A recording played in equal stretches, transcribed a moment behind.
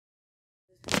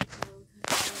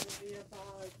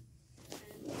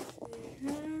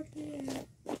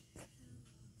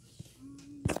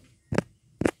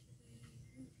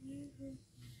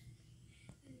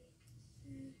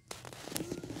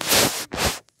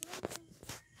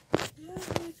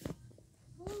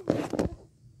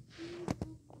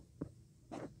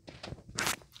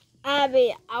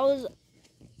Abby,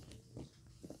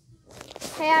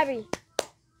 Hey, Abby.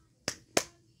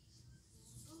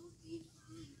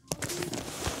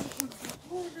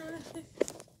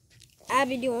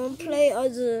 Abby, do you want to play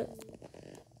other?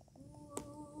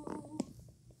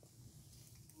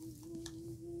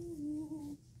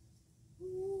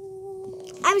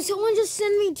 Abby, someone just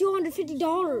sent me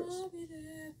 $250.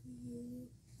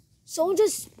 Someone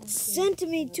just sent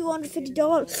me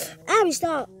 $250. Abby,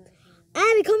 stop.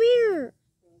 Abby, come here.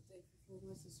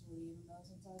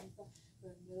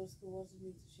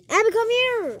 Abby, come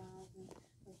here.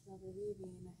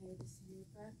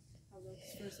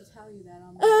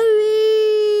 Abby.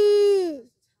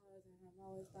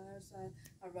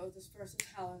 I wrote this verse to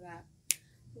tell her that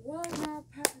the world's not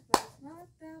perfect, but it's not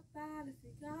that bad if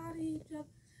we got each other.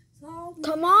 So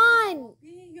Come on.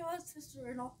 Be your sister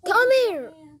and I'll Come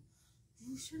here.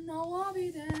 You should know I'll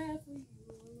be there for you.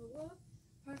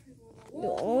 You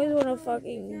always want to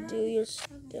fucking do your stuff.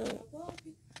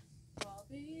 I'll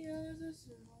be your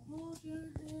sister and I'll hold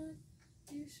your hand.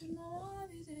 You should know I'll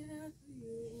be there for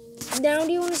you. Now,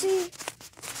 do you want to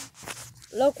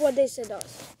see? Look what they sent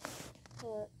us.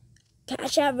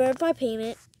 Cash App verified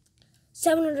payment,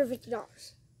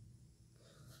 $750.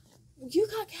 You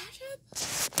got Cash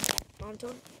App? I'm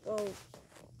told. Oh,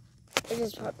 it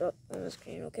just popped up on the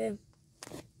screen. Okay.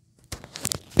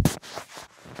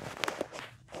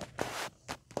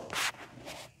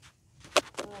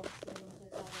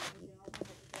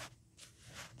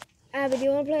 Abby, do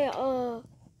you want to play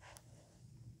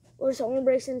where someone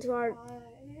breaks into our?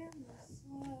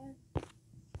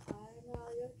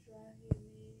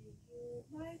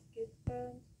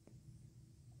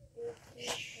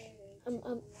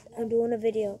 I'm doing a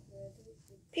video.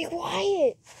 Be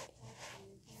quiet.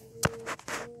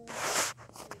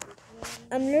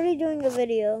 I'm literally doing a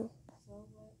video.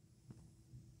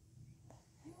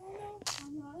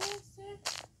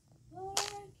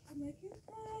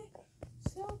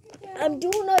 I'm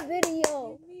doing a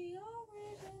video.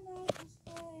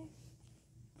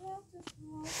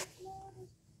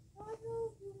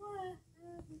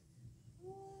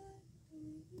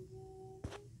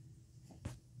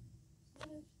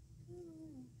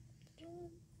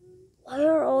 Why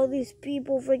are all these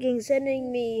people freaking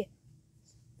sending me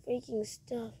freaking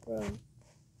stuff, bro?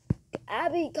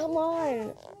 Abby, come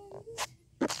on.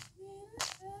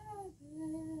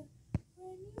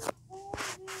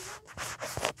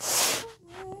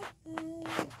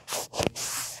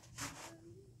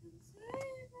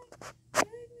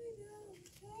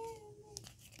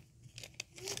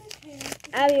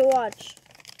 Abby, watch.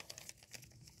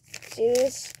 See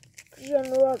this?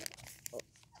 Cristiano Ronaldo.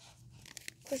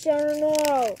 Cristiano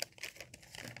Ronaldo.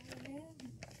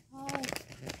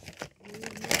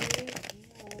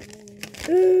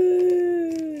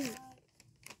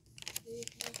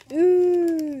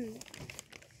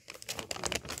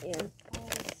 Yeah.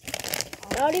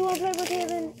 Now do you want to play with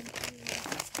Kevin?